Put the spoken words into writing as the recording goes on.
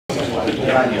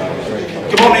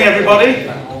Good morning, everybody.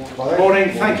 Good morning.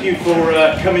 Thank you for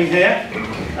coming here.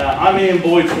 I'm Ian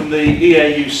Boyd from the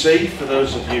EAUC, for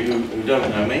those of you who don't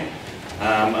know me.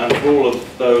 And for all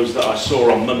of those that I saw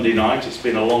on Monday night, it's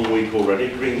been a long week already.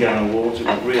 Green Gown Awards, it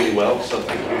went really well, so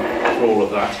thank you for all of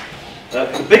that.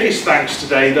 The biggest thanks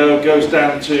today, though, goes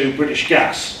down to British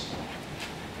Gas.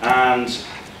 And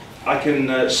I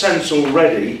can sense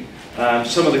already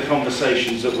some of the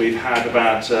conversations that we've had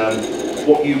about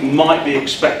what you might be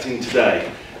expecting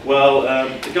today. Well,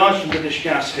 the guys from British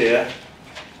Gas here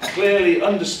clearly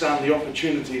understand the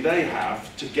opportunity they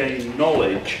have to gain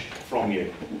knowledge from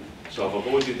you. So I've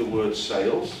avoided the word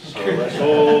sales, so let's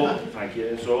all, thank you,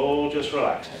 let's all just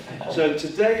relax. So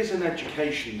today is an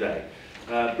education day.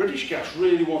 British Gas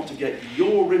really want to get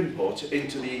your input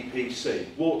into the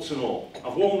EPC, warts and all.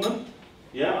 I've warned them.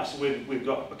 Yeah, so we've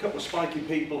got a couple of spiky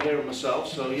people here and myself,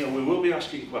 so you know we will be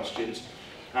asking questions,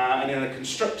 and in a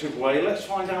constructive way. Let's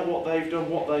find out what they've done,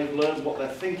 what they've learned, what their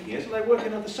thinking is, and they work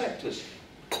in other sectors.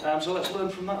 So let's learn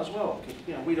from that as well, because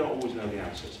you know we don't always know the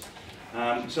answers.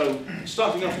 So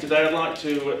starting off today, I'd like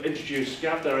to introduce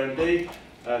Gav, their MD,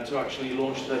 to actually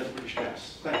launch today for British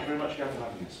Gas. Thank you very much, Gav, for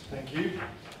having us. Thank you.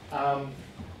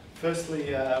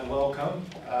 Firstly, welcome.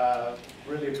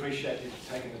 Really appreciate you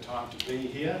taking the time to be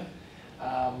here.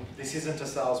 This isn't a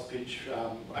sales pitch.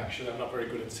 Actually, I'm not very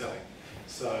good at selling.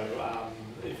 So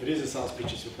if it is a sales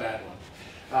pitch, it's a bad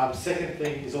one. Second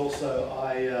thing is also,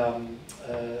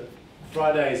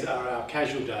 Fridays are our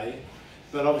casual day,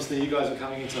 but obviously you guys are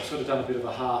coming in, so I've sort of done a bit of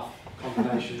a half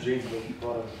combination, jeans at the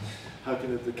bottom,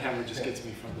 hoping that the camera just gets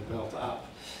me from the belt up.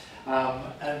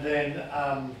 And then,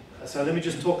 so let me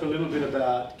just talk a little bit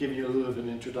about, give you a little bit of an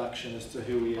introduction as to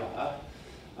who we are.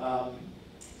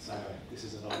 So this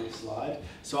is an obvious slide.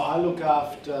 So I look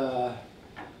after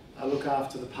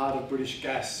the part of British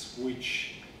Gas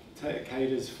which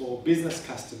caters for business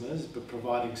customers, but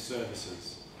providing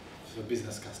services for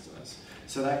business customers.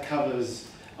 So that covers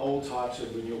all types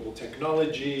of renewable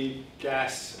technology,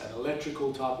 gas and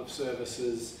electrical type of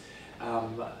services,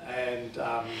 and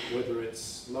whether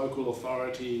it's local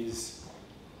authorities,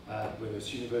 whether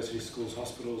it's universities, schools,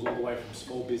 hospitals, all the way from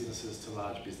small businesses to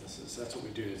large businesses. That's what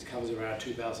we do. It covers around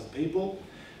 2,000 people,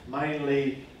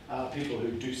 mainly people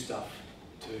who do stuff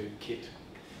to kit.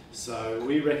 So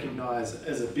we recognise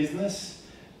as a business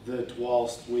that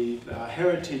whilst our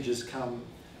heritage has come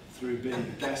through being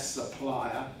a gas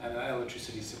supplier and an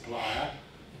electricity supplier,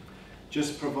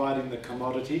 just providing the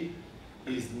commodity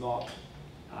is not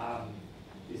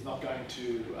going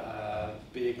to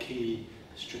be a key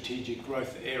strategic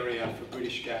growth area for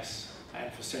British Gas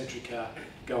and for Centrica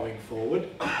going forward.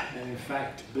 And in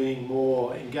fact, being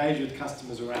more engaged with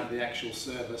customers around the actual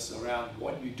service, around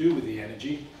what you do with the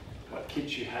energy, what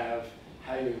kits you have,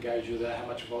 how you engage with it, how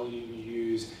much volume you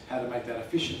use, how to make that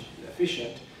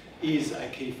efficient is a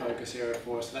key focus area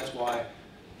for us. That's why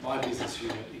my business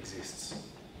unit exists.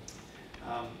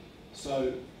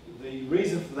 So the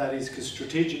reason for that is because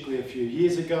strategically a few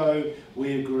years ago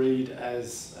we agreed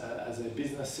as a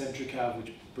business, Centrica,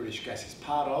 which British Gas is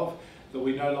part of, that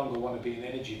we no longer want to be an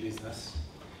energy business.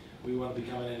 We want to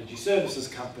become an energy services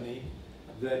company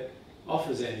that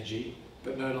offers energy,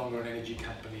 but no longer an energy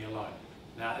company alone.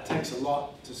 Now it takes a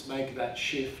lot to make that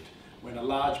shift when a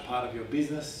large part of your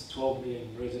business, 12 million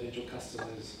residential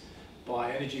customers,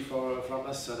 buy energy from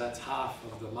us, so that's half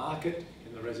of the market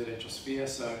in the residential sphere.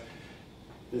 So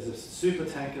there's a super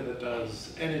tanker that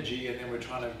does energy, and then we're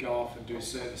trying to go off and do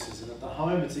services. And at the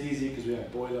home it's easy because we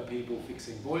have boiler people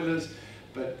fixing boilers,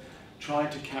 but trying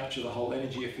to capture the whole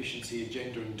energy efficiency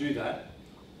agenda and do that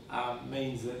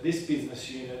means that this business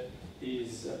unit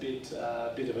is a bit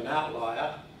of an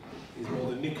outlier, is more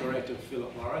the Nicorette of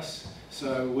Philip Morris.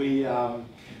 So we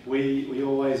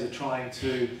always are trying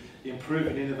to improve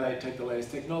and innovate, take the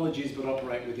latest technologies, but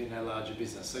operate within our larger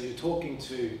business. So you're talking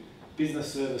to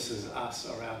business services, us,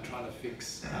 around trying to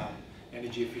fix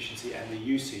energy efficiency and the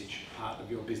usage part of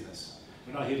your business.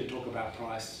 We're not here to talk about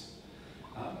price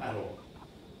at all.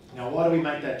 Now, why do we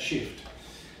make that shift?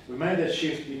 We made that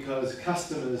shift because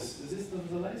customers, does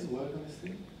the laser work on this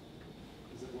thing?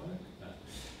 Does it work?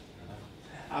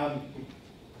 No.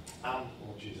 Oh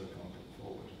geez, I can't put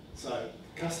forward. So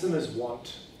customers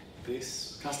want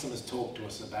this, customers talk to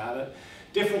us about it.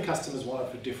 Different customers want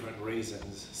it for different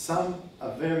reasons. Some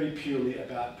are very purely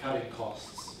about cutting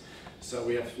costs. So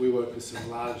we work with some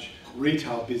large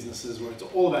retail businesses where it's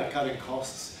all about cutting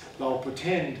costs. They'll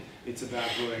pretend it's about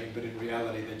growing, but in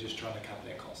reality they're just trying to cut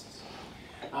their costs.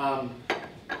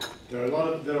 There are a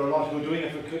lot who are doing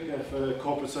it for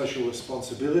corporate social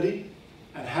responsibility,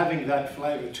 and having that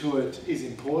flavour to it is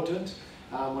important.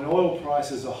 When oil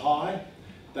prices are high,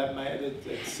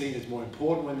 it's seen as more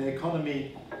important. When the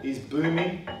economy is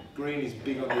booming, green is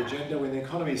big on the agenda. When the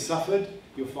economy has suffered,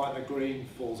 you'll find that green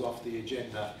falls off the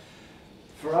agenda.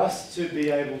 For us to be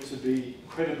able to be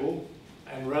credible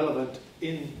and relevant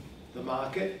in the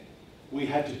market, we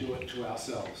had to do it to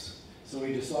ourselves. So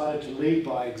we decided to lead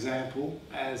by example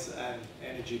as an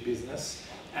energy business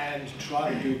and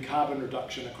try to do carbon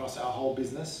reduction across our whole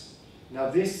business. Now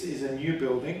this is a new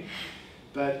building,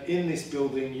 but in this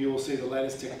building you will see the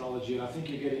latest technology, and I think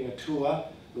you're getting a tour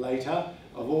later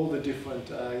of all the different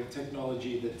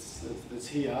technology that's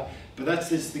here, but that's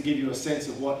just to give you a sense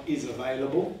of what is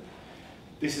available.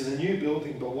 This is a new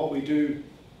building, but what we do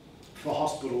for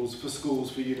hospitals, for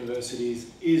schools, for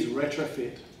universities is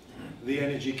retrofit the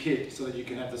energy kit so that you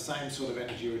can have the same sort of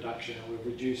energy reduction, and we've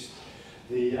reduced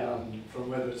the, from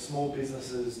whether it's small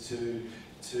businesses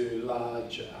to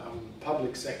large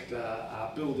public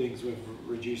sector buildings, we've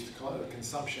reduced the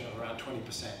consumption of around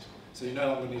 20%. So you no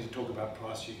longer need to talk about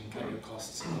price, you can cut your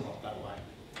costs a lot that way.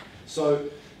 So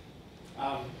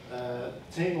the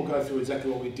team will go through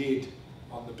exactly what we did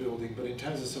on the building, but in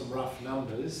terms of some rough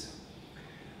numbers,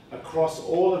 across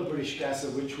all of British Gas,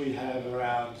 of which we have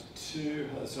around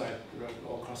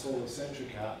across all of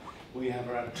Centrica, we have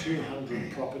around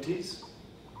 200 properties.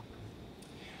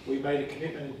 We made a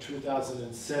commitment in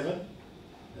 2007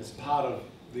 as part of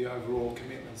the overall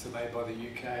commitments that are made by the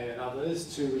UK and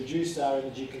others to reduce our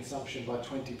energy consumption by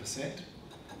 20%.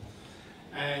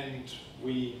 And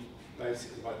we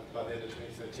basically, by the end of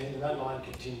 2013, and that line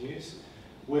continues,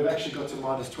 we've actually got to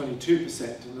minus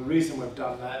 22%. And the reason we've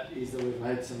done that is that we've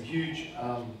made some huge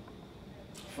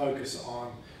focus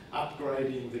on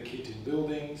upgrading the kit in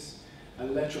buildings,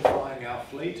 electrifying our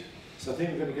fleet. So I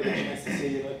think we're going to get a chance to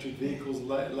see electric vehicles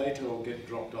later, or get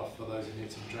dropped off for those who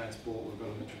need some transport. We've got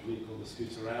an electric vehicle that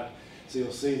scoots around, so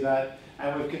you'll see that.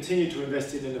 And we've continued to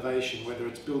invest in innovation, whether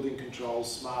it's building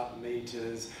controls, smart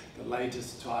meters, the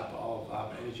latest type of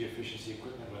energy efficiency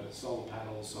equipment, whether it's solar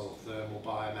panels, solar thermal,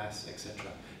 biomass,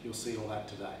 etc. You'll see all that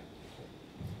today.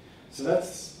 So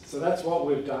that's what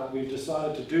we've done. We've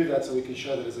decided to do that so we can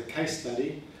show that as a case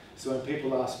study. So when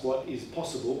people ask what is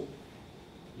possible,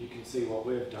 you can see what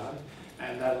we've done,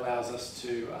 and that allows us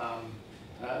to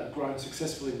grow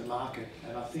successfully in the market.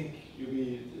 And I think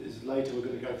later we're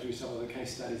going to go through some of the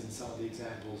case studies and some of the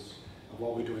examples of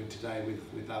what we're doing today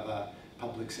with other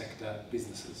public sector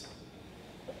businesses.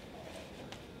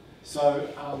 So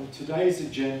today's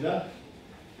agenda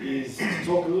is to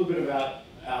talk a little bit about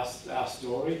our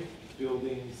story,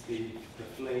 buildings, the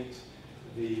fleet,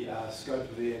 the scope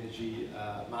of the energy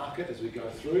market as we go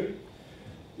through.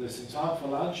 There's some time for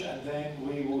lunch, and then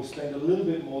we will spend a little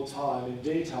bit more time in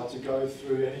detail to go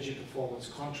through energy performance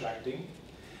contracting.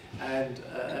 And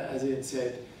as Ian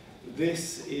said,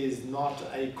 this is not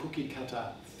a cookie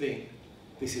cutter thing.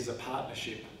 This is a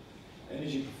partnership.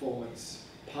 Energy performance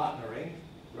partnering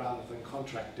rather than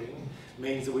contracting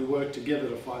means that we work together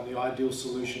to find the ideal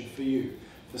solution for you.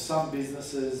 For some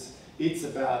businesses, it's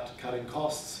about cutting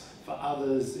costs. For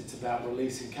others, it's about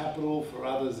releasing capital. For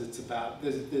others, it's about,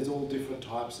 there's all different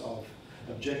types of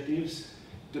objectives.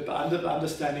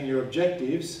 Understanding your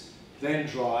objectives then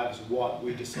drives what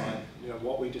we decide.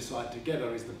 What we decide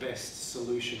together is the best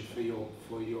solution for your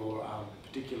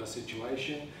particular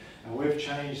situation. And we're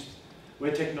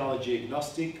technology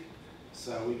agnostic,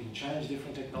 so we can change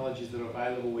different technologies that are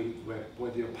available.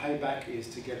 Whether your payback is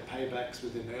to get paybacks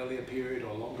within an earlier period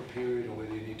or longer period, or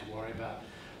whether you need to worry about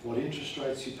what interest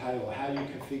rates you pay or how you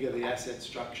configure the asset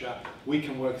structure, we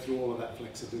can work through all of that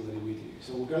flexibility with you.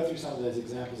 So we'll go through some of those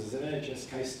examples. There's an NHS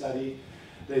case study.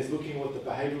 There's looking at what the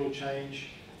behavioural change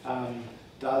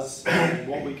does, and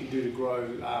what we can do to grow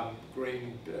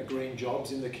green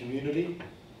jobs in the community.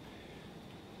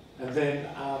 And then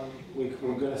we're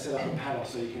going to set up a panel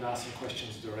so you can ask some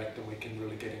questions direct, and we can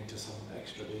really get into some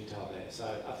extra detail there. So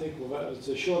I think it's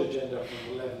a short agenda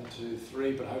from 11 to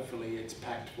 3, but hopefully it's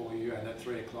packed for you, and at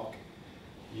 3 o'clock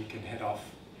you can head off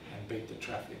and beat the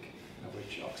traffic, of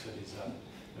which Oxford is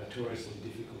notoriously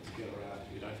difficult to get around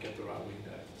if you don't get the right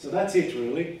window. So that's it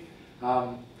really.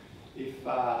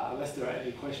 Unless there are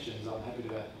any questions, I'm happy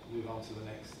to move on to the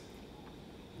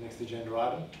next agenda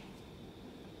item.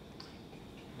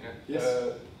 Yeah.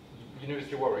 Yes.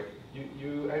 University of Warwick,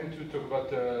 you aim to talk about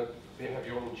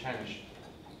behavioural change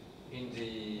in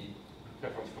the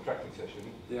performance contracting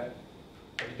session. Yeah.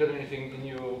 Have you done anything in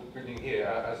your building here?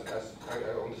 As I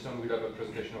understand, we'll have a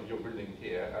presentation of your building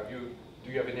here.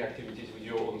 Do you have any activities with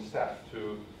your own staff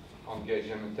to engage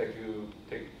them and take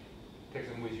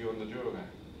them with you on the journey?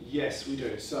 Yes, we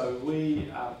do. So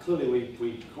we clearly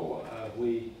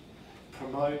we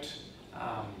promote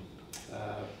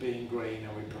being green,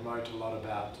 and we promote a lot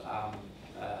about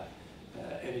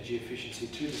energy efficiency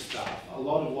to the staff. A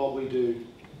lot of what we do,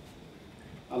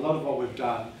 a lot of what we've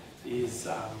done is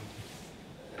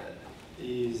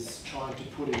trying to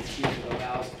put in kit that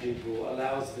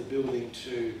allows the building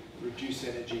to reduce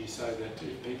energy, so that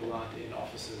if people aren't in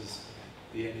offices,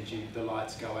 the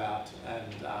lights go out,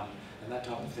 and that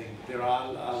type of thing. There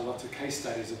are lots of case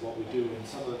studies of what we do, and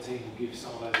some of the team will give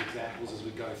some of those examples as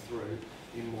we go through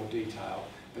in more detail.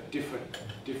 But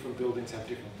different buildings have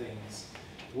different things.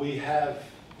 We have,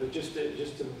 but just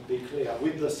to be clear,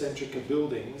 with the Centrica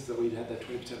buildings that we had that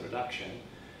 20% reduction,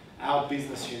 our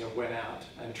business unit went out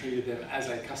and treated them as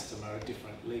a customer, a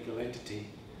different legal entity,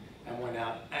 and went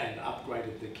out and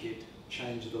upgraded the kit,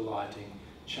 changed the lighting,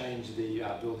 changed the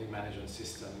building management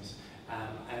systems,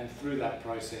 and through that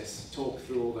process talked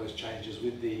through all those changes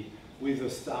with the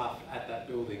staff at that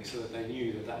building, so that they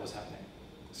knew that that was happening.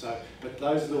 So, but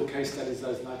those little case studies,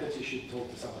 those nuggets, you should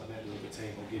talk to some of the members of the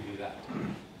team will give you that.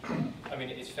 I mean,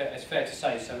 it's fair to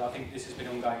say, so I think this has been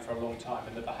ongoing for a long time,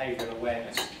 and the behavioural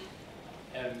awareness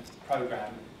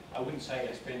programme, I wouldn't say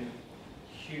it's been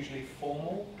hugely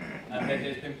formal.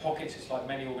 There's been pockets, it's like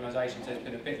many organisations, there's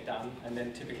been a bit done, and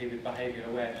then typically with behavioural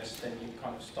awareness, then you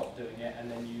kind of stop doing it, and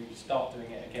then you start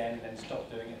doing it again, and then stop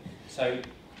doing it. So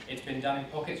it's been done in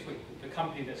pockets. The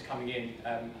company that's coming in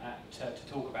to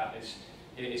talk about this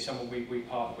is someone we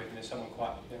partner with, and is someone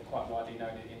quite widely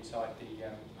known inside the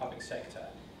public sector.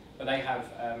 But they have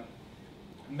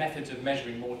methods of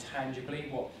measuring more tangibly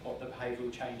what the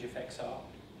behavioural change effects are.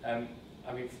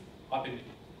 I mean, I've been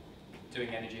doing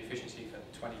energy efficiency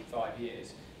for 25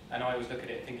 years, and I always look at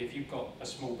it and think, if you've got a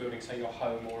small building, say your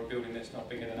home, or a building that's not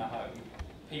bigger than a home,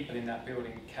 people in that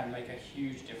building can make a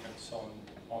huge difference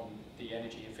on the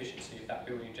energy efficiency of that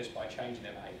building just by changing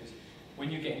their behaviours. When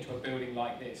you get into a building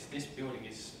like this building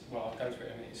is, well, I'll go through it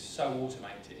in a minute, it's so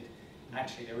automated,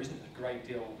 actually there isn't a great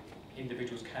deal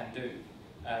individuals can do.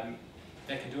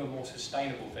 They can do a more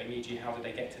sustainable thing, e.g. how do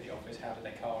they get to the office, how do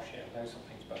they car share, those sort of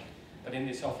things, but in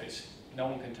this office, no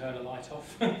one can turn a light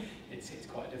off. it's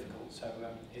quite difficult, so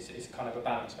it's kind of a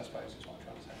balance, I suppose, is what I'm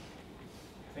trying to say.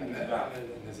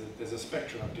 And there's a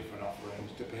spectrum of different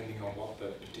offerings depending on what the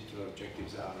particular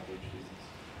objectives are of each business.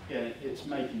 Yeah, it's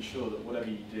making sure that whatever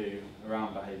you do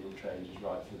around behavioural change is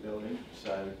right for the building.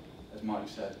 So, as Mike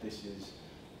said, this is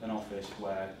an office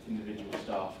where individual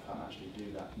staff can't actually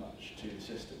do that much to the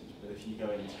systems. But if you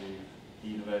go into the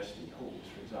university halls,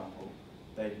 for example,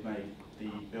 they've made the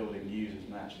building users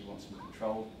may actually want some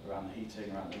control around the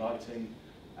heating, around the lighting.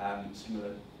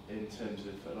 Similar in terms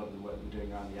of a lot of the work we're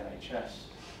doing around the NHS.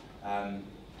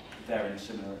 They're in a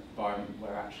similar environment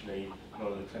where actually a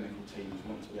lot of the clinical teams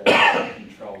want to be able to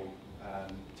control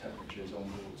temperatures on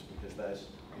wards, because there's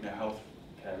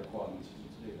healthcare requirements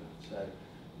to do that. So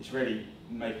it's really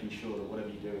making sure that whatever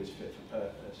you do is fit for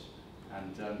purpose.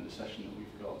 And the session that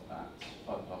we've got at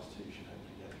 2:05 should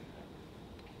hopefully get you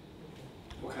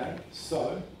there. Okay,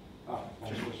 so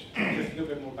Just a little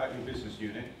bit more about your business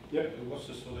unit. Yep. What's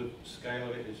the sort of scale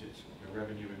of it? Is it your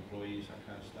revenue, employees, that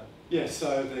kind of stuff? yeah,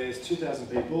 so there's 2,000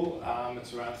 people.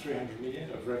 It's around 300 million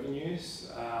of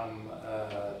revenues.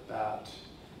 About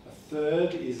a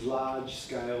third is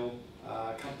large-scale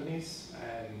companies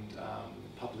and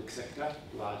public sector,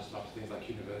 large types of things like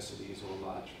universities or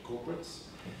large corporates.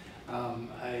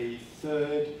 A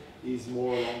third is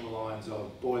more along the lines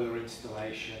of boiler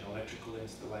installation, electrical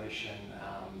installation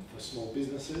for small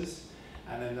businesses.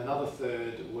 And then another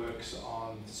third works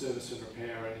on service and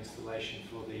repair and installation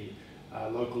for the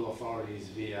local authorities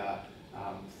via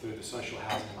through the social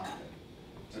housing market.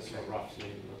 So it's sort of roughly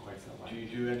equates that way. Do you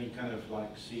do any kind of like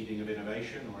seeding of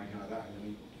innovation or anything like that? I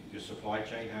mean, your supply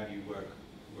chain, how do you work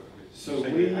with? So you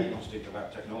say we're agnostic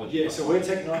about technology. Yeah, so we're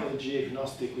technology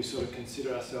agnostic. We sort of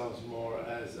consider ourselves more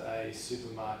as a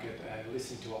supermarket and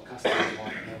listen to what customers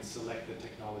want and then select the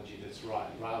technology that's right,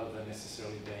 rather than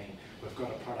necessarily being, we've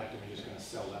got a product and we're just going to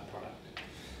sell that product.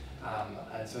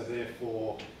 And so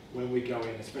therefore, when we go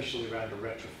in, especially around a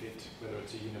retrofit, whether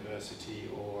it's a university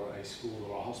or a school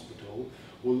or a hospital,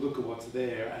 we'll look at what's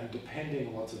there, and depending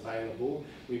on what's available,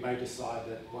 we may decide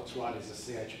that what's right is a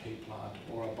CHP plant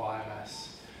or a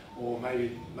biomass. Or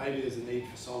maybe there's a need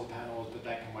for solar panels, but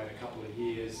that can wait a couple of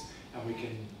years, and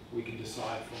we can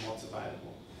decide from what's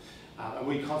available. And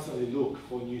we constantly look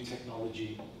for new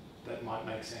technology that might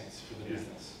make sense for the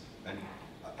business. And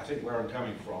I think where I'm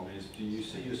coming from is, do you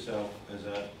see yourself as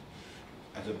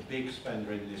a big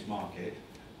spender in this market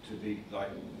to be like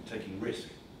taking risk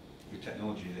with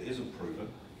technology that isn't proven,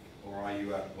 or are you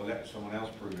well, let someone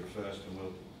else prove it first and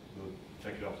we'll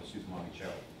take it off the supermarket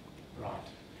shelf? Right.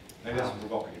 Maybe that's a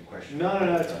provocative question.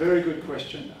 No, it's a very good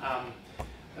question.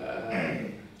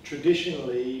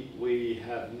 Traditionally, we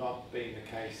have not been the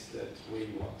case that we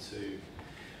want to.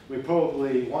 We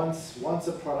probably, once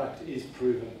a product is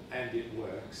proven and it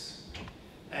works,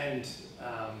 and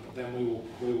then we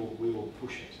will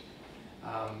push it.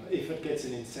 If it gets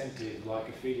an incentive, like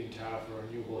a feed-in tariff or a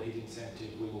renewable heat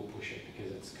incentive, we will push it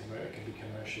because it can be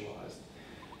commercialised.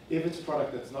 If it's a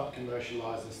product that's not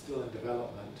commercialised and still in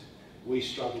development, we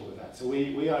struggle with that. So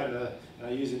we own and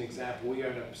I use an example, we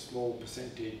own a small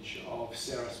percentage of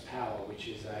Ceres Power, which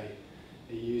is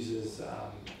it uses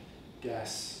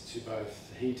gas to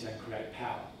both heat and create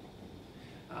power.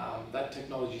 That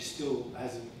technology still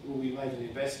hasn't, we made an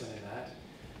investment in that,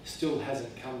 still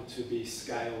hasn't come to be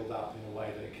scaled up in a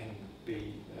way that it can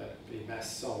be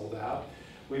mass sold out.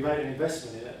 We made an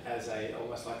investment in it as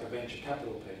almost like a venture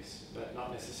capital piece, but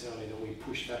not necessarily that we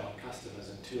push that on customers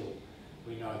until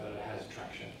we know that it has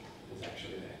traction, is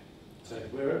actually there. So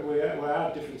we're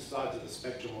at different sides of the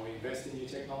spectrum where we invest in new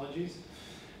technologies,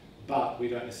 but we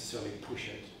don't necessarily push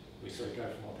it. We sort of go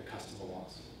from what the customer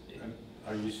wants. And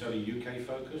are you solely UK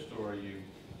focused or are you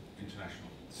international?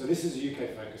 So this is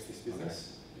UK focused, this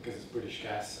business, because it's British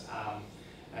Gas,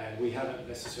 and we haven't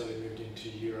necessarily moved into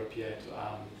Europe yet.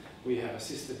 We have a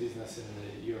sister business in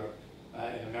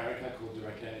in America called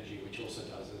Direct Energy, which also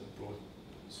does a broad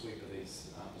sweep of these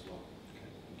as well.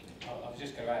 I was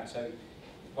just going to add, so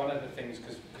one of the things,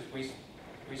 because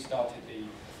we started the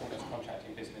performance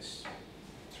contracting business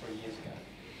 3 years ago,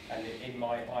 and in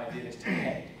my idealistic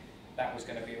head, that was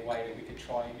going to be a way that we could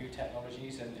try new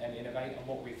technologies and innovate. And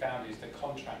what we found is the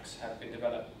contracts have been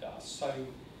developed that are so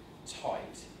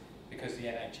tight because the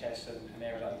NHS and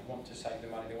areas like want to save the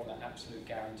money, they want an absolute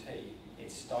guarantee.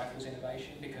 It stifles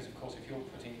innovation because, of course, if you're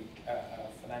putting a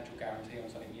financial guarantee on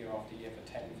something year after year for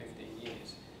 10, 15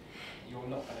 years, you're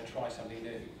not going to try something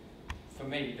new. For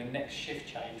me, the next shift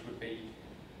change would be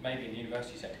maybe in the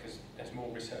university sector, because there's more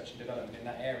research and development in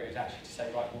that area, is actually to say,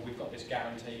 right, well, we've got this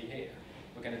guarantee here,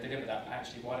 we're going to deliver that, but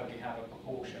actually, why don't we have a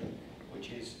proportion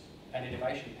which is an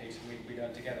innovation piece and we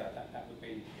go together? That would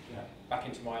be, back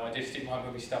into my idealistic mind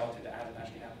when we started, that hadn't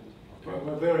actually happened.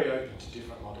 We're very open to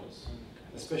different models,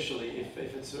 especially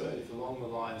if along the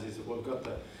lines is that we've got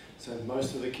so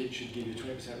most of the kit should give you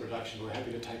 20% reduction. We're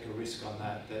happy to take a risk on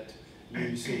that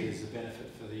you see as a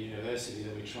benefit for the university,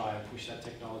 that we try and push that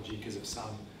technology because of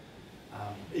some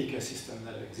ecosystem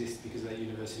that exists because that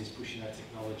university is pushing that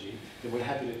technology. Then we're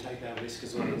happy to take that risk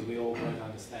as long as we all both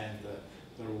understand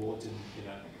the rewards and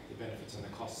the benefits and the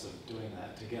costs of doing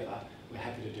that together. We're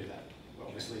happy to do that. But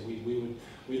obviously,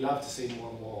 we love to see more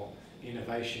and more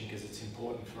innovation because it's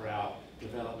important for our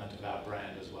development of our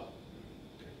brand as well.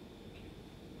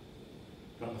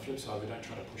 But on the flip side, we don't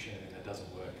try to push anything that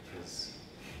doesn't work because.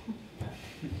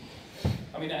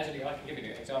 I mean, I can give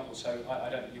you an example. So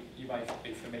you may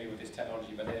be familiar with this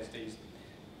technology, but there's these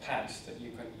pads that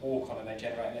you can walk on and they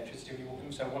generate electricity when you walk on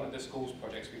them. So one of the schools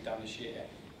projects we've done this year,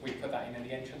 we put that in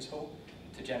the entrance hall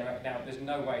to generate. Now, there's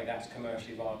no way that's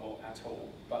commercially viable at all,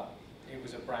 but it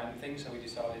was a brand thing, so we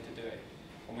decided to do it.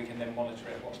 And we can then monitor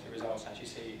it, watch the results, actually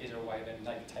see, is there a way then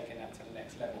they've taken that to the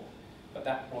next level. But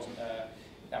that wasn't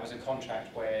that was a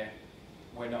contract where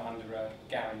we're not under a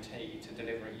guarantee to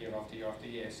deliver it year after year after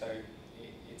year, so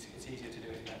it's easier to do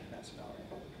it in that scenario.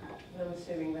 I'm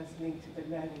assuming that's linked to the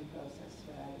learning process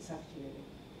where it's actually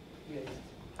used.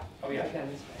 Oh yeah,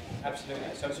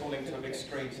 absolutely. So it's all linked to a big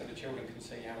screen so the children can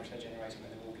see how much they're generating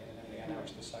when they walk in and everything, and how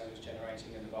much the solar's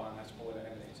generating and the biomass boiler and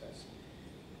everything, so it's,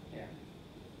 yeah.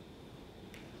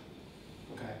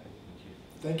 Okay.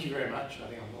 Thank you very much. I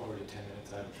think I'm already 10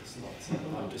 minutes over the slot, so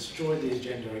I've destroyed the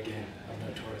agenda again. I'm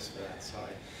notorious for that,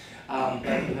 sorry. But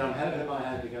now am I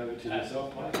happy to go to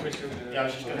yourself, Mike? Yeah, I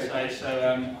was just going to say,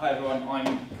 so hi everyone,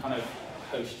 I'm kind of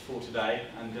host for today,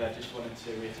 and just wanted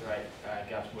to reiterate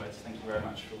Gav's words. Thank you very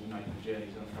much for organizing the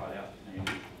journeys on a Friday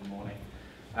afternoon and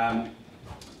morning.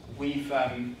 We've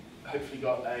hopefully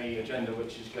got an agenda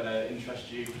which is going to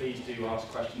interest you. Please do ask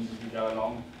questions as we go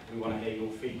along. We want to hear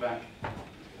your feedback.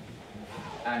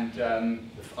 And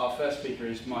our first speaker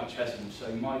is Mike Chessum.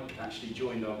 So Mike actually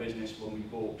joined our business when we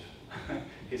bought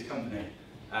his company.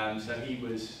 So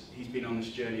he's been on this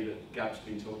journey that Gab's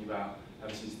been talking about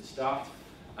ever since the start.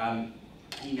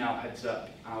 He now heads up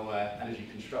our energy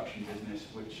construction business,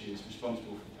 which is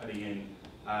responsible for putting in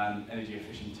energy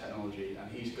efficient technology.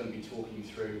 And he's going to be talking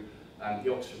through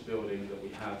the Oxford building that we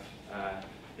have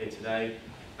here today.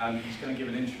 He's going to give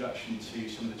an introduction to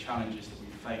some of the challenges that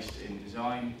we've faced in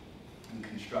design and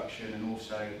construction, and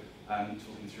also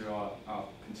talking through our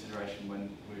consideration when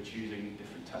we were choosing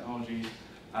different technologies.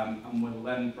 And we'll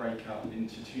then break up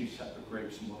into 2 separate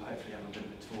groups, and we'll hopefully have a bit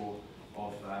of a tour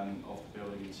of the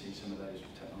building and see some of those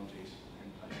technologies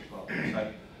in place as well.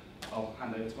 So I'll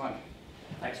hand over to Mike.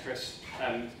 Thanks, Chris.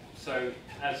 So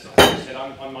as I said,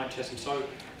 I'm Mike Chessum. So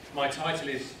my title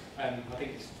is, I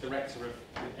think it's Director of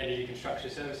Energy Construction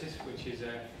Services, which is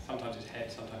sometimes it's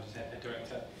head, sometimes it's head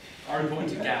director. I report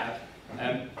to Gab.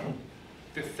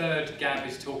 The third Gab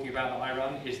is talking about that I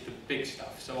run is the big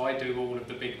stuff. So I do all of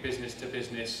the big business to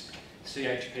business,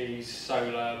 CHPs,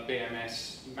 solar,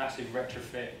 BMS, massive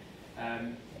retrofit.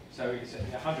 So it's a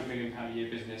 £100 million a year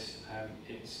business.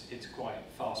 It's quite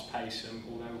fast paced, and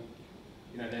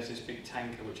although there's this big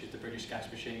tanker which is the British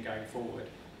gas machine going forward,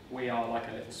 we are like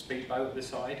a little speedboat at the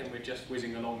side, and we're just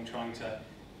whizzing along trying to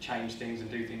change things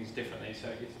and do things differently. So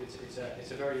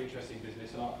it's a very interesting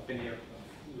business, and I've been here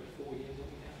 4 years.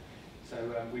 So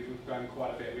we've grown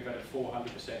quite a bit. We've had a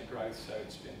 400% growth, so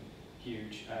it's been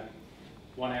huge.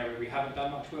 One area we haven't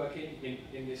done much work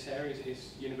in this area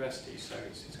is universities, so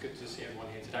it's good to see everyone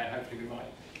here today, and hopefully we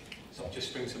might sort of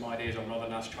just spring some ideas on rather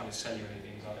than us trying to sell you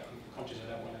anything. I'm conscious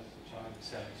I don't want to try and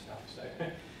sell you stuff.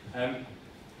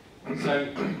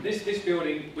 So this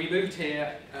building, we moved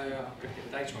here, I'm going to get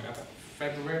the dates right,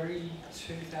 February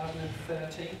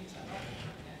 2013, is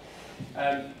that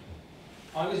right?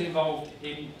 I was involved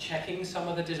in checking some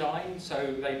of the design,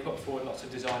 so they put forward lots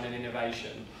of design and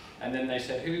innovation, and then they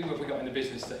said, who have we got in the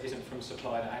business that isn't from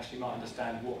supply that actually might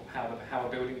understand how a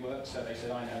building works? So they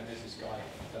said, I know there's this guy.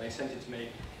 So they sent it to me,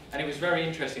 and it was very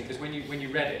interesting because when you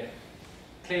read it,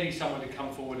 clearly someone had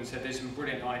come forward and said there's some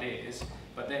brilliant ideas,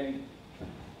 but then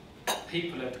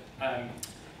people had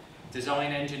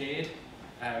design engineered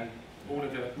all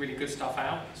of the really good stuff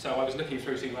out. So I was looking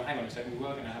through saying, well, hang on a second, we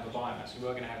were going to have a biomass, we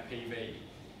were going to have PV,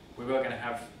 we were going to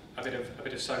have a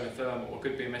bit of solar thermal or a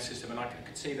good BMS system, and I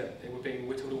could see that they were being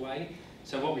whittled away.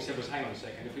 So what we said was, hang on a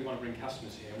second, if we want to bring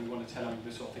customers here, we want to tell them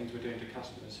the sort of things we're doing to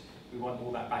customers, we want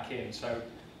all that back in. So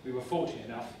we were fortunate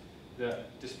enough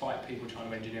that despite people trying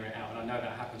to engineer it out, and I know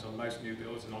that happens on most new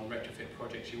builds and on retrofit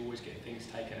projects, you always get things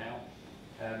taken out.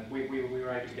 We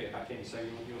were able to get it back in, so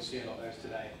you'll see a lot of those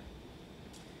today.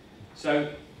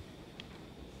 So,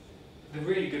 the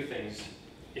really good things,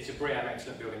 it's a BREEAM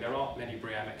excellent building. There aren't many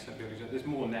BREEAM excellent buildings. There's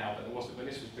more now, but there wasn't. When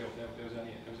this was built, there was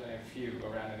only a few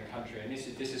around in the country, and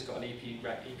this has got an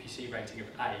EPC rating of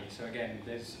A. So again,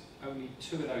 there's only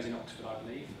 2 of those in Oxford, I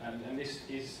believe, and this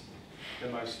is the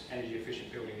most energy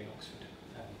efficient building in Oxford,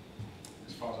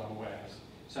 as far as I'm aware.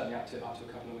 Certainly up to a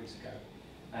couple of weeks ago.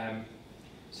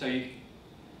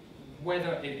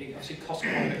 Whether it obviously costs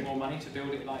quite a bit more money to build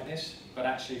it like this, but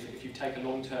actually if you take a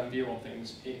long-term view on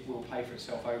things, it will pay for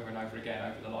itself over and over again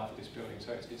over the life of this building.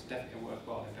 So it's definitely a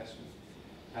worthwhile investment.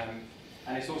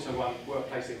 And it's also one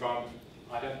workplace environment.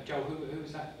 Joel, who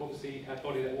was that? What was the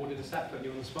body that ordered us that? Putting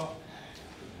you on the spot?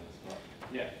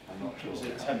 Yeah. I'm not sure. Was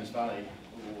it Thames Valley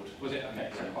Award? Was it? Okay,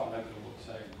 so quite a local award.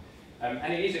 So.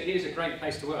 And it is a great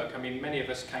place to work. I mean, many of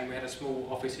us came. We had a small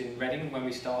office in Reading when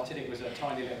we started. It was a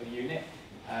tiny little unit.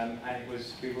 And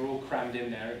we were all crammed in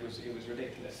there. It was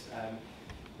ridiculous.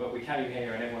 But we came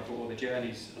here, and everyone thought, well, the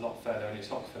journey's a lot further, and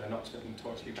it's Oxford, and Oxford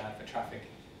notoriously bad for traffic,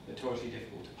 notoriously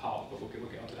difficult to park. But we'll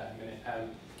get onto that in a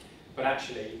minute. But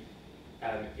actually,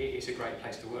 it's a great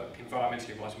place to work.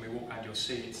 Environmentally wise, when we walk around, you'll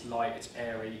see it's light, it's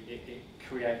airy. It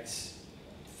creates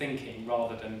thinking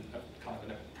rather than kind of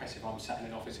an oppressive. I'm sat in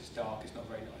an office, it's dark, it's not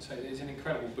very nice. So it's an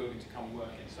incredible building to come and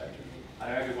work in. So I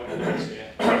know everyone who works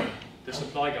here. The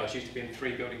supply guys used to be in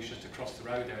 3 buildings just across the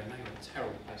road there, and they were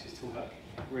terrible places to work.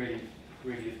 Really,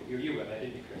 really difficult. You were there,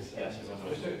 didn't you, Chris? Yes.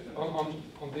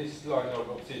 On this line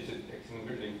of excellent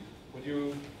building, would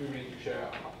you be willing to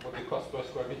share what it costs per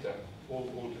square meter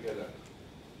all together?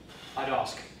 I'd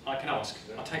ask. I can ask.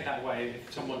 I'll take that away.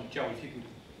 If someone, Joe, if you can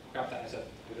grab that as a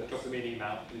drop me an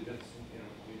email. You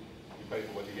pay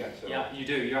for what you get. So. Yeah, you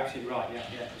do. You're absolutely right.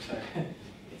 Yeah.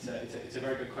 So it's a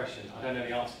very good question. I don't know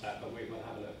the answer to that, but we'll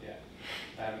have a look. Yeah.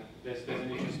 There's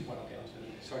an interesting point I'll get onto.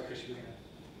 Sorry, Chris, you were going to.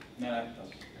 No,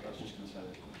 I was just going to say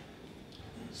that.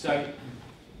 So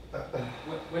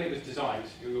when it was designed,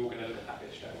 we were all going to look at that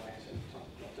bit straight away. So not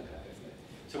look at that bit for a minute.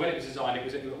 So when it was designed,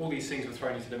 all these things were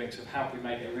thrown into the mix of how can we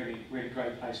make it a really, really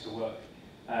great place to work.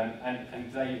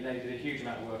 And they did a huge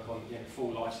amount of work on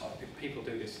full life cycle. People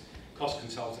do this. Cost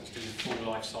consultants do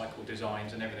full life cycle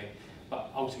designs and everything. But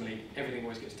ultimately, everything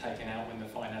always gets taken out when the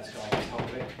finance guy gets hold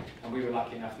of it, and we were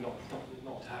lucky enough not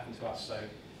to happen to us.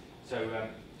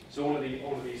 So all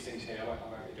of these things here, I won't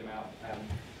read them out,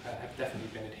 have definitely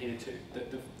been adhered to.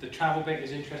 The travel bit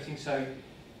is interesting. So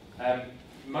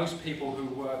most people who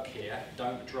work here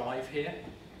don't drive here.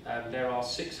 There are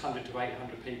 600 to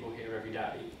 800 people here every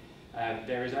day.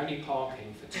 There is only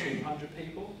parking for 200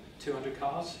 people, 200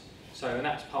 cars. So, and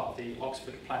that's part of the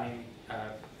Oxford Planning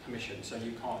Permission. So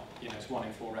you can't, you know, it's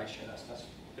 1:4 ratio. That's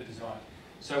the design.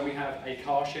 So we have a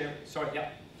car share. Sorry, yeah.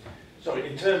 So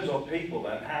in terms of people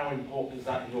then, how important is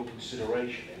that in your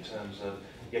consideration in terms of,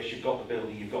 yes, you've got the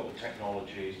building, you've got the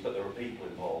technologies, but there are people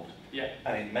involved. Yeah.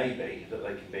 And it may be that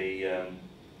they can be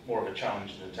more of a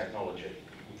challenge than technology.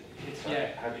 So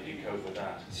Yeah. how did you cope with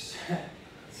that?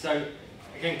 So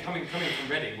again, coming from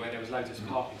Reading, where there was loads of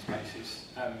parking spaces,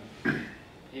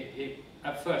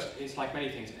 at first, it's like many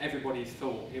things, everybody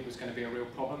thought it was going to be a real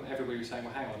problem. Everybody was saying,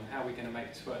 well, hang on, how are we going to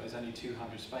make this work? There's only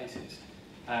 200 spaces.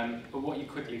 But what you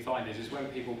quickly find is when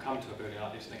people come to a building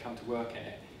like this and they come to work in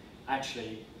it,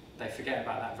 actually, they forget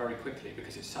about that very quickly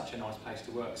because it's such a nice place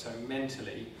to work. So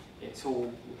mentally, it's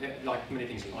all, like many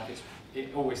things in life, you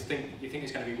think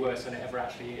it's going to be worse than it ever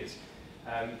actually is.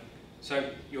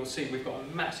 So you'll see we've got a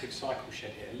massive cycle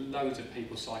shed here. Loads of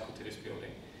people cycle to this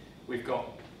building. We've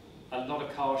got a lot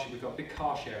of we've got a big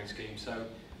car sharing scheme. So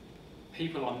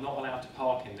people are not allowed to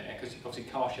park in there because obviously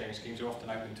car sharing schemes are often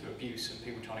open to abuse and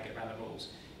people trying to get around the rules.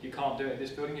 You can't do it at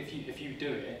this building. If you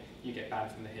do it, you get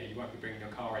banned from the here. You won't be bringing your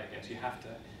car in again. So you have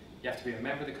to be a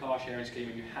member of the car sharing scheme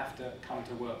and you have to come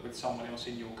to work with someone else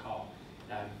in your car.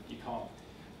 You can't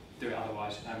do it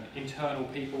otherwise. Internal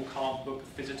people can't book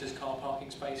visitors' car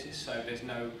parking spaces, so there's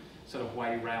no sort of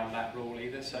way around that rule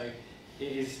either. So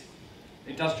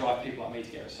it does drive people like me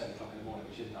to get up at 7 o'clock in the morning,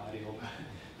 which isn't ideal.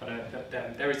 But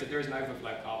there is an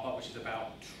overflow car park which is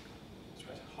about I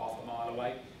suppose, half a mile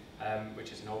away,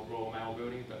 which is an old Royal Mail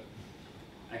building. But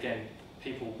again,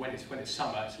 people when it's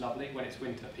summer, it's lovely. When it's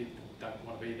winter, people don't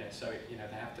want to be there. So they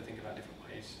have to think about different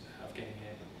ways of getting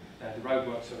here. The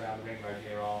roadworks around the ring road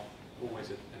here are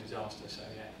always a disaster. So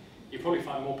yeah, you probably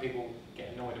find more people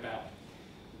get annoyed about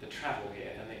the travel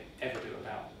here than they ever do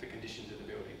about the conditions of the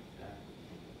building.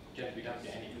 Generally, we don't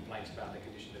get any complaints about the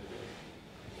condition of the building.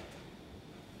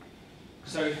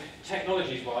 So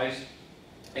technologies-wise,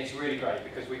 it's really great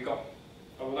because we've got,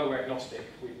 although we're agnostic,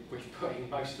 we've put in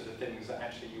most of the things that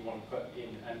actually you want to put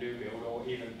in a new build or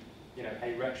even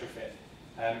a retrofit.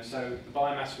 So the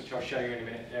biomass, which I'll show you in a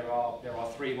minute, there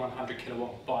are 3 100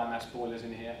 kilowatt biomass boilers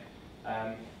in here,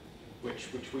 which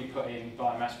we put in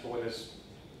biomass boilers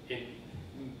in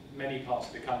many parts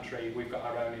of the country. We've got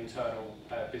our own internal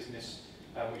business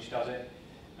which does it,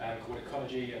 called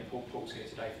Ecology, and Paul's here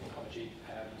today from Ecology.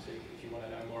 So if you want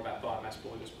to know more about biomass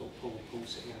boilers, Paul's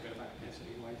sitting in a bit back there, so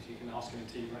you can ask him in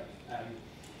tea break.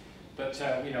 But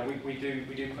we do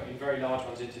put in very large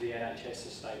ones into the NHS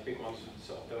estate, big ones,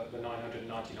 sort of the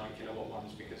 999 kilowatt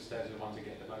ones, because those are the ones that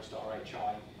get the most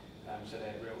RHI. So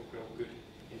they're real good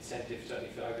incentive,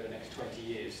 certainly for over the next 20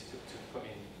 years, to put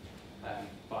in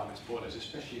biomass boilers,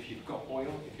 especially if you've got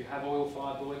oil. If you have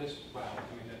oil-fired boilers, well,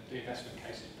 I mean the investment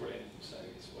case is brilliant, so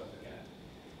it's worth looking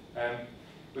at.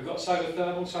 We've got solar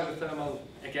thermal. Solar thermal,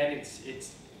 again, it's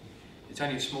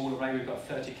only a small array. We've got a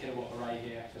 30 kilowatt array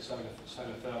here for solar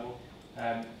thermal.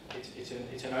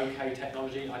 It's an okay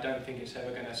technology. I don't think it's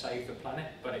ever going to save the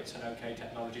planet, but it's an okay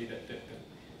technology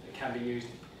that can be used.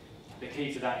 The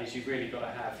key to that is you've really got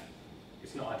to have,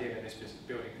 it's not ideal in this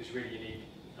building because really you need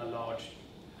a large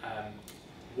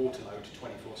water load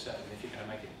 24/7 if you're going to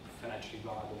make it financially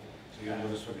viable. So you haven't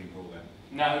got a swimming pool then?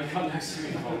 No, we've got no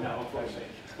swimming pool, no, unfortunately.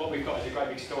 What we've got is a great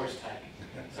big storage tank.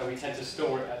 So we tend to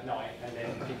store it at night, and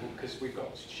then people, because we've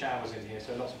got showers in here,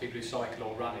 so lots of people who cycle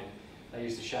or run in, they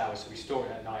use the showers, so we store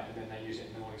it at night and then they use it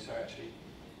in the morning. So actually,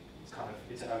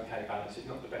 it's an okay balance. It's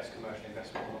not the best commercial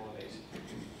investment on all of these.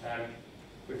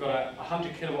 We've got a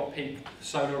 100 kilowatt peak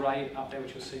solar array up there,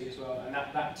 which you'll see as well, and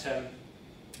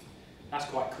that's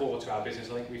quite core to our business.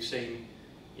 I think we've seen,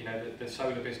 the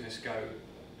solar business go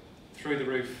through the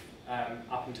roof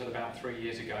up until about 3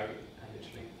 years ago,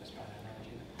 literally, that's about an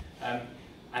analogy.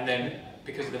 And then,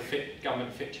 because of the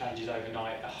government fit changes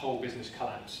overnight, the whole business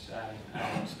collapsed.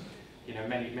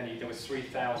 There was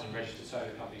 3,000 registered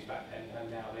solar companies back then,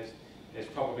 and now there's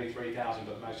probably 3,000,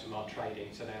 but most of them aren't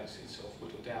trading, so now it's sort of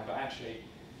whittled down. But actually,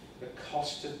 the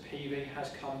cost of PV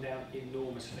has come down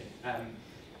enormously.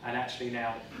 And actually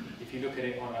now, if you look at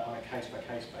it on a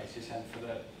case-by-case basis, and for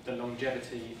the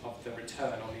longevity of the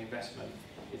return on the investment,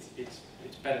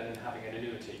 it's better than having an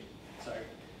annuity. So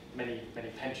many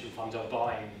pension funds are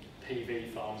buying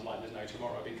PV farms like there's no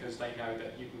tomorrow because they know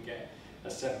that you can get a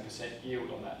 7%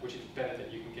 yield on that, which is better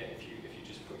than you can get if you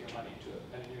just put your money into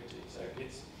an annuity. So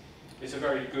it's a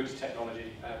very good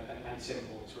technology and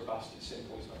simple. It's robust. It's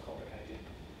simple. It's not complicated.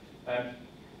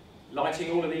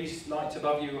 Lighting, all of these lights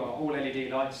above you are all LED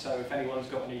lights, so if anyone's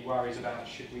got any worries about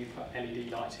should we put LED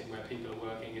lights in where people are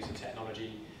working, is the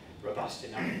technology robust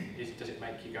enough? Does it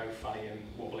make you go funny and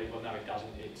wobbly? Well, no, it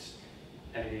doesn't.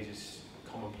 LEDs is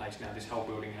commonplace now. This whole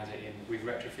building has it in. We've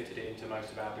retrofitted it into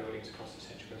most of our buildings across the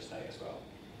central estate as well.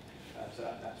 So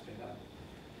that's been done.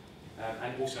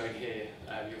 And also in here,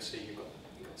 you'll see you've got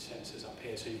sensors up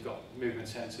here. So you've got movement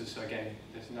sensors. So again,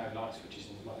 there's no light switches.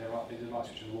 There's a light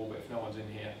switch on the wall, but if no one's in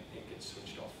here, it gets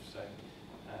switched off. So,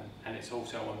 and it's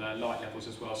also on the light levels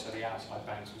as well. So the outside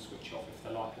banks will switch off if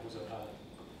the light levels are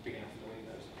big enough for the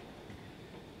windows.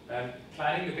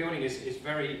 Cladding, the building is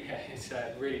very, it's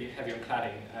really heavy on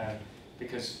cladding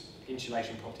because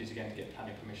insulation properties, again, to get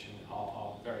planning permission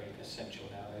are very essential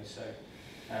nowadays. So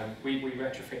we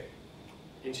retrofit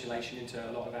insulation into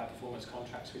a lot of our performance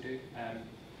contracts we do.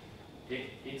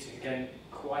 It's, again,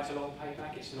 quite a long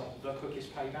payback. It's not the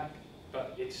quickest payback,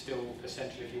 but it's still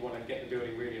essential if you want to get the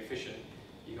building really efficient.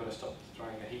 You've got to stop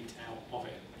throwing the heat out of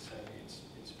it. So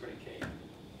it's pretty key.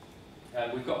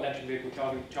 We've got electric vehicle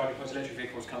charging points. Electric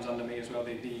vehicles comes under me as well.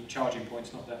 The charging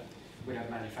points, not that we don't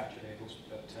manufacture vehicles,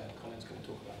 but Colin's going to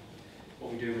talk about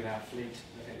what we do with our fleet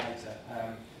a bit later.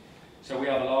 So we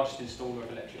are the largest installer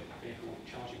of electric vehicle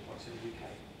charging points in the UK,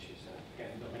 which is,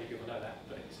 again, not many people know that,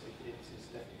 but it's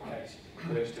definitely the case,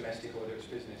 whether it's domestic or whether it's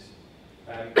business.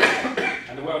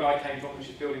 And the world I came from, which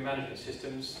is building management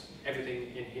systems,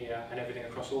 everything in here and everything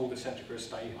across all the central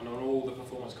estate and on all the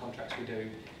performance contracts we do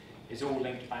is all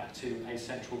linked back to a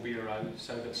central bureau,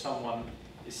 so that someone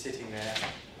is sitting there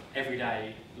every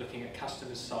day looking at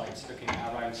customers' sites, looking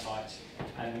at our own sites,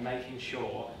 and making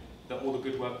sure that all the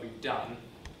good work we've done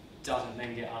doesn't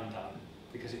then get undone.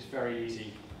 Because it's very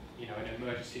easy, you know, in an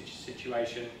emergency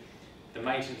situation, the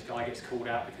maintenance guy gets called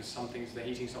out because the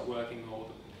heating's not working, or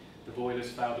the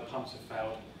boiler's failed, the pumps have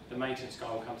failed. The maintenance guy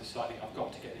will come to site and think, I've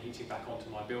got to get the heating back onto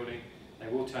my building. They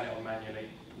will turn it on manually.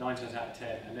 9 times out of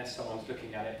 10, unless someone's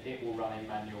looking at it, it will run in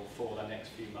manual for the next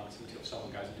few months until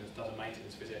someone goes and does a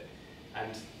maintenance visit.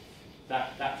 And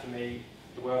that for me,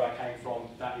 the world I came from,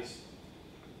 that is,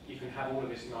 you can have all of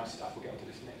this nice stuff. We'll get onto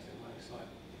this next slide.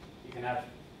 You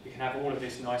can have all of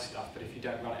this nice stuff, but if you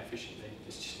don't run it efficiently,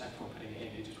 there's just no point putting it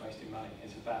in. You're just wasting money.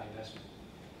 It's a bad investment.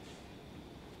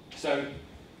 So,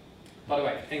 by the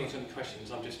way, if anyone's got any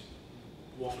questions, I'm just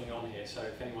waffling on here. So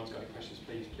if anyone's got any questions,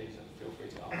 please feel free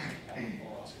to ask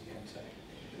or ask again. So,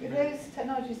 those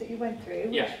technologies that you went through,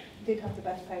 which did have the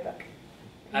best payback.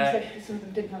 You said some of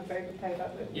them didn't have very good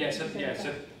payback.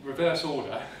 So reverse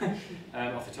order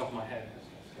off the top of my head. Let's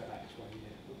go back to 1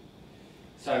 year.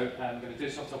 So I'm going to do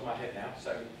this off the top of my head now.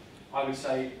 So I would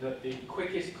say that the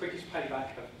quickest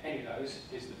payback of any of those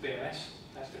is the BMS.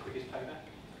 That's the quickest payback.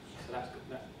 So that's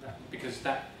good, because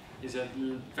that is a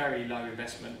very low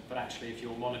investment, but actually if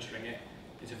you're monitoring it,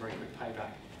 it's a very quick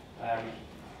payback.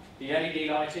 The LED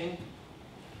lighting,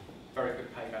 very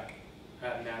quick payback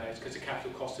nowadays, because the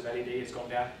capital cost of LED has gone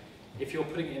down. If you're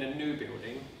putting it in a new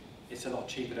building, it's a lot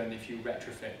cheaper than if you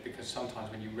retrofit, because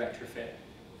sometimes when you retrofit,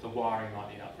 the wiring might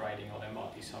need upgrading, or there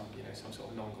might be some sort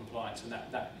of non-compliance, and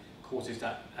that causes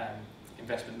that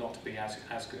investment not to be as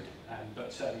good.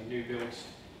 But certainly new builds,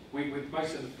 with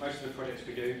most of the projects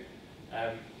we do,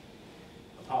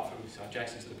 apart from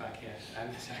Jason's at the back here,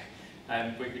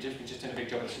 we've just done a big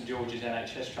job at St George's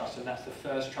NHS Trust, and that's the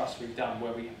first trust we've done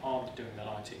where we aren't doing the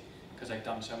lighting, because they've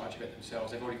done so much of it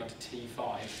themselves. They've already gone to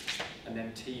T5, and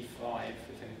then T5,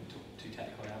 if I'm too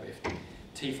technical now, but if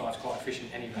T5 is quite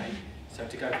efficient anyway, so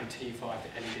to go from T5 to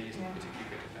LED isn't a particularly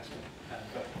good investment.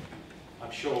 But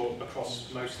I'm sure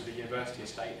across most of the university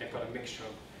estate, they've got a mixture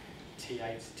of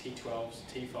T8s, T12s,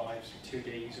 T5s,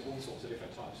 2Ds, all sorts of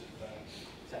different types of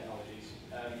technologies.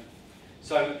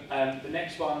 The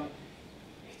next one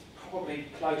is probably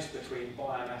close between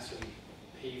biomass and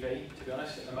PV, to be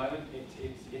honest, at the moment.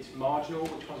 It's marginal,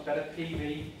 which one's better.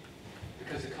 PV,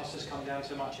 because the cost has come down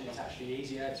so much and it's actually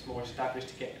easier, it's more established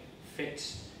to get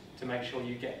fits, to make sure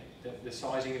you get the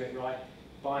sizing of it right.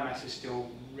 Biomass is still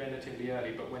relatively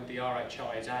early, but when the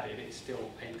RHI is added, it's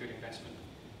still a good investment,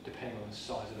 depending on the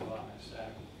size of the biomass.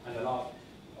 And the last,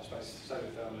 I suppose, solar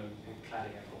thermal and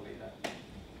cladding are probably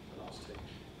the last two.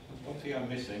 One thing I'm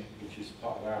missing, which is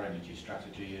part of our energy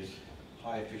strategy, is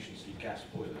high efficiency gas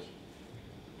boilers.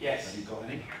 Yes. Have you got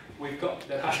any? We've got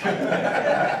the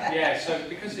so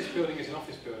because this building is an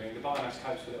office building, the biomass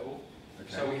copes with it all.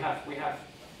 Okay. So we have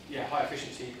high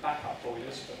efficiency backup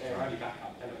boilers, but they're only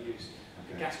backup, they're not used.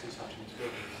 Okay. The gas consumption is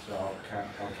building. So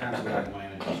I'll cancel out my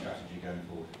energy strategy going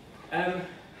forward.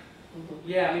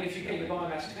 Yeah, I mean, if you get your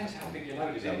biomass, it depends how big your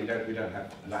load is. No, we don't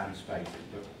have land space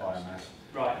to put biomass.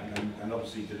 Right. And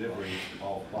obviously delivery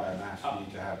of biomass, you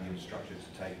need to have the infrastructure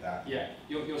to take that. Yeah,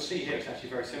 you'll see here it's actually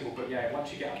very simple, but yeah,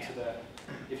 once you get up to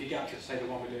if you get up to, say, the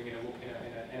one we're doing in an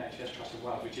NHS Trust of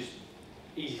Wales, which is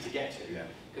easy to get to, Yeah.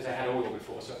 because they had oil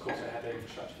before, so of course they had the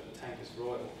infrastructure for the tankers for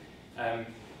oil.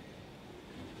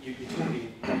 You're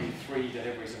talking maybe 3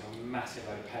 deliveries of a massive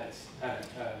load of pellets,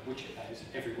 wood chip pellets,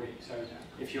 every week. So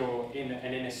if you're in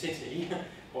an inner city,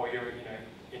 or you're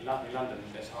in London,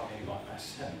 there's hardly any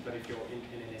biomass. But if you're in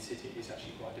an inner city, it's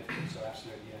actually quite difficult. So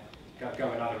absolutely, yeah.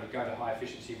 Go the high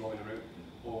efficiency boiler route,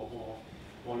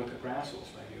 or look at ground source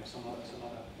maybe, or some other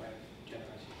way of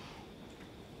generating.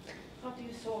 How do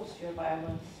you source your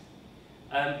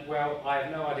biomass? Well, I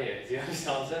have no idea is the honest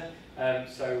answer.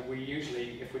 So we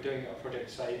usually, if we're doing a project,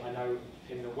 say, I know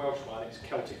in the Welsh one, it's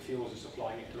Celtic Fuels are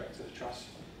supplying it direct to the trust,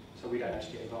 so we don't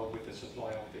actually get involved with the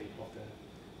supply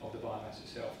of the biomass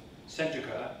itself.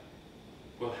 Centrica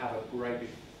will have a great big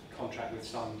contract with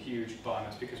some huge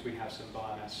biomass because we have some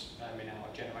biomass in our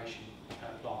generation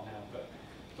plant now, but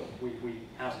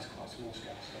ours is quite small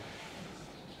scale. So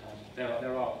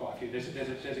there are quite a few.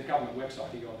 There's a government website.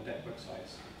 If you go on the DEC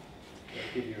websites,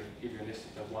 it'll give you a list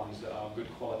of the ones that are good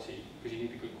quality, because you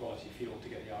need the good quality fuel to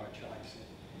get the RHI. So.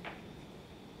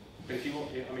 But if you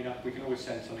want, I mean, we can always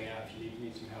send something out if you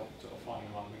need some help sort of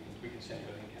finding one. We can send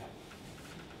you a link out.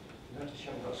 You notice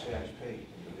you haven't got CHP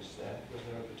in your list there. Was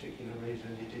there a particular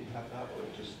reason you didn't have that, or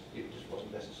it just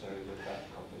wasn't necessary with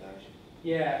that combination?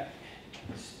 Yeah,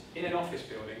 in an office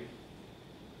building,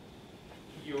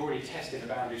 you're already testing the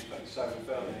boundary space so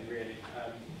firmly, really.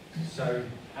 So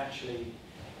actually,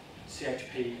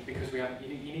 CHP, because we have, you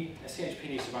need a CHP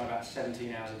needs to run about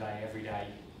 17 hours a day every day.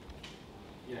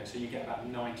 So you get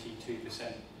about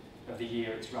 92% of the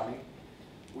year it's running.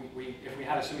 If we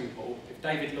had a swimming pool, if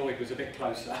David Lloyd was a bit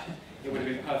closer, it would have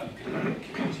been perfect. You could have a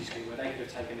community school where they could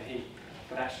have taken the heat.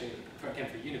 But actually, for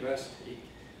a university,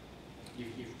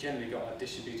 you've generally got a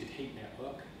distributed heat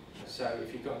network. So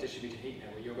if you've got a distributed heat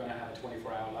network, you're going to have a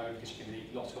 24-hour load because you're going to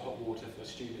need lots of hot water for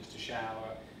students to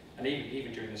shower. And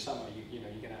even during the summer, you're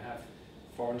going to have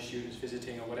foreign students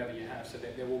visiting or whatever you have. So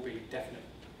there will be definite.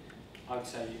 I would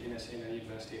say in a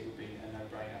university it would be a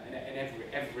no-brainer. In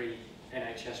every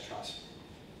NHS trust.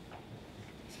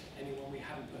 Anyone we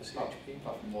haven't put CHP?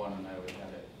 Apart from one, I know we had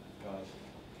it, guys.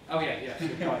 Oh yeah. So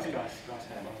guys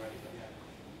have one already, but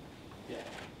yeah.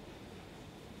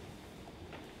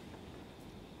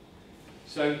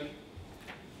 So.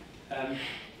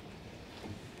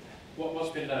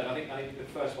 What's been learned? I think the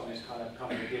first one is kind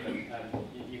of a given.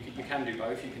 You can do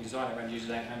both. You can design around users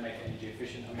and make it energy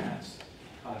efficient. I mean, that's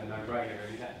kind of a no-brainer,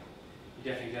 really. You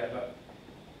definitely do.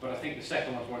 But I think the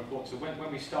second one's more important. So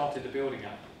when we started the building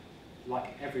up,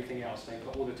 like everything else, they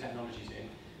put all the technologies in,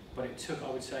 but it took, I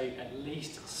would say, at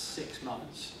least 6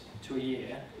 months to a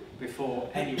year before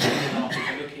anyone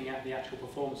started looking at the actual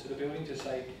performance of the building to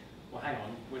say, well, hang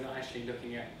on, we're not actually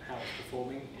looking at how it's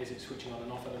performing. Is it switching on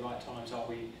and off at the right times? Are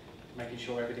we making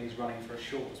sure everything's running for as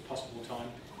short as possible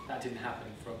time? That didn't happen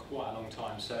for quite a long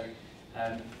time. So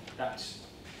that's,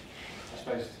 I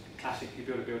suppose, classic. You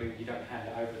build a building, you don't hand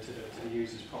it over to the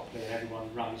users properly, and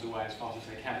everyone runs away as fast as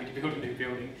they can when you build a new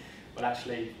building. But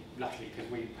actually, luckily, because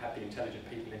we have the intelligent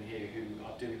people in here who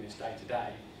are doing this day to day,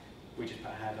 we just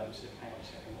put a hand up and said, hang on a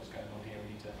second, what's going on here?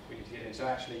 We need to get in. So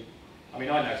actually, I mean,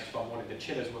 I noticed one morning the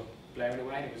chillers were blaring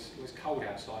away, and it was cold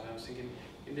outside, and I was thinking,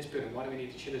 in this building, why do we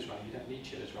need the chillers running? You don't need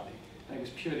chillers running. And it was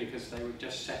purely because they were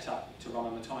just set up to run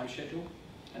on the time schedule,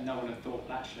 and no one had thought,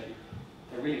 well, actually,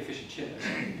 they're really efficient chillers,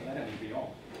 but they don't need to be on.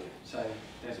 So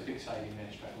there's a big saving there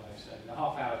straight away. So the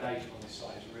half-hour data on this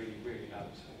site is really, really low,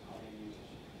 so hardly any users.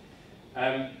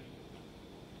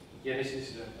 Yeah, this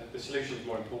is the solution is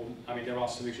more important. I mean, there are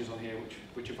solutions on here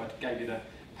which if I gave you the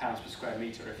pounds per square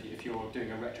metre, if you're doing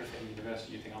a retrofit in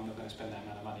university, you think, I'm not going to spend that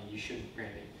amount of money. You shouldn't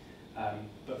really.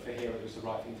 But for here, it was the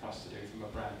right thing for us to do from a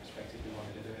brand perspective. We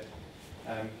wanted to do it.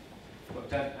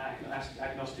 But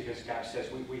agnostic, as Gav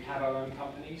says, we have our own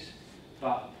companies,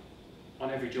 but on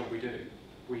every job we do,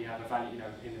 we have a value.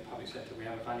 In the public sector, we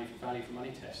have a value for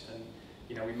money test, and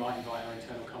we might invite our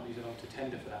internal companies along to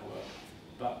tender for that work,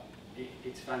 but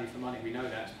it's value for money. We know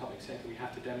that as public sector, we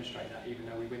have to demonstrate that. Even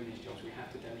though we win these jobs, we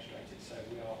have to demonstrate it. So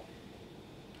we are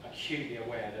acutely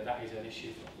aware that that is an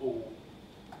issue for all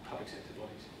public sector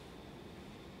bodies.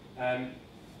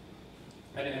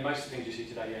 And then most of the things you see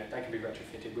today, yeah, they can be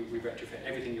retrofitted. We retrofit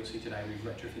everything you'll see today. We've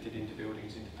retrofitted into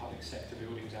buildings, into public sector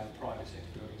buildings and private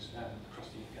sector buildings across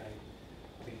the UK.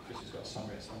 I think Chris has got a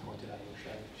summary at some point today. He'll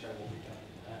show what we've done.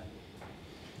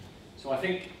 So I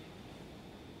think,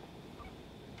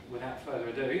 without further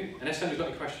ado, unless somebody's got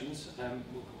any questions, we'll go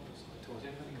on to slide towards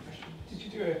it. Any questions? Did you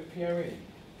do a POE,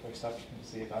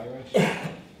 post-occupancy evaluation,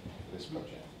 for this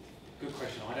project? Good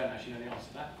question. I don't actually know the answer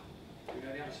to that. Do we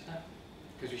know the answer to that?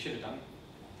 Because we should have done.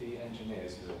 The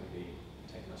engineers who are going to be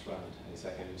taking us round in a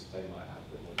second, they might have a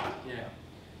bit more. Yeah.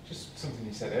 something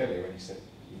you said earlier when you said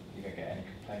you don't get any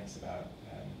complaints about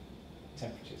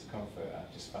temperatures, comfort.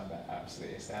 I just find that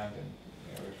absolutely astounding.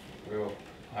 You know, we all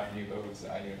have new buildings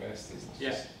at our universities.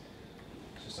 It's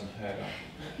just unheard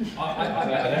of.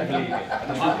 I don't believe it.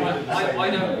 I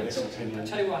don't. I'll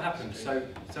tell you what happened. So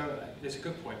there's a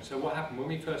good point. So what happened when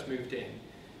we first moved in?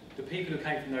 The people who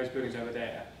came from those buildings over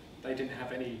there, they didn't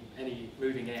have any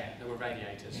moving air. There were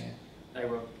radiators. Yeah. They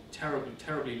were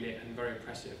terribly lit and very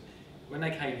oppressive. When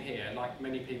they came here, like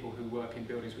many people who work in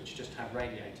buildings which just have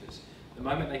radiators, the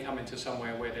moment they come into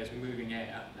somewhere where there's moving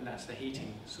air, and that's the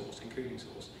heating source and cooling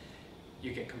source,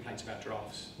 you get complaints about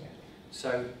drafts. Yeah.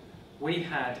 So we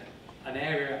had an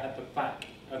area at the back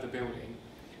of the building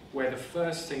where the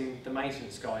first thing the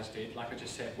maintenance guys did, like I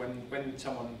just said, when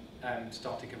someone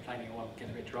started complaining, oh, I'm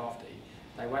getting a bit drafty,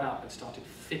 they went up and started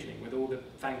fiddling with all the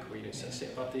fan units that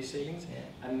sit above these ceilings,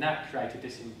 and that created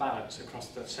this imbalance across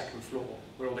the second floor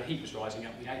where all the heat was rising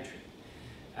up the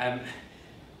atrium.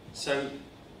 So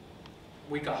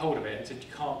we got hold of it and said you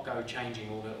can't go changing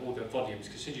all the volumes,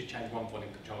 because as soon as you change one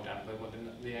volume control down, then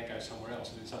the air goes somewhere else,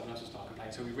 and then someone else will start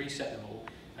complaining. So we reset them all,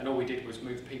 and all we did was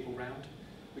move people round.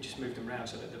 We just moved them around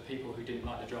so that the people who didn't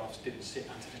like the drafts didn't sit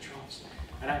under the drafts.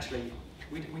 And actually,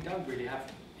 we don't really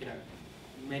have, you know,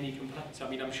 many complaints. I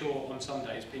mean, I'm sure on some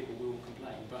days people will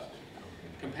complain, but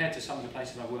compared to some of the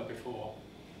places I worked before,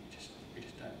 we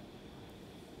just don't.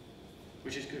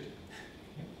 Which is good.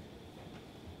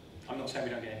 I'm not saying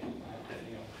we don't get anything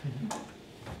on.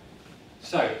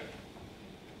 So,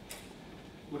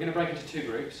 we're going to break into two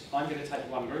groups. I'm going to take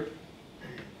one group,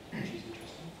 which is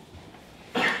interesting.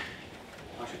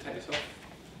 I should take this off.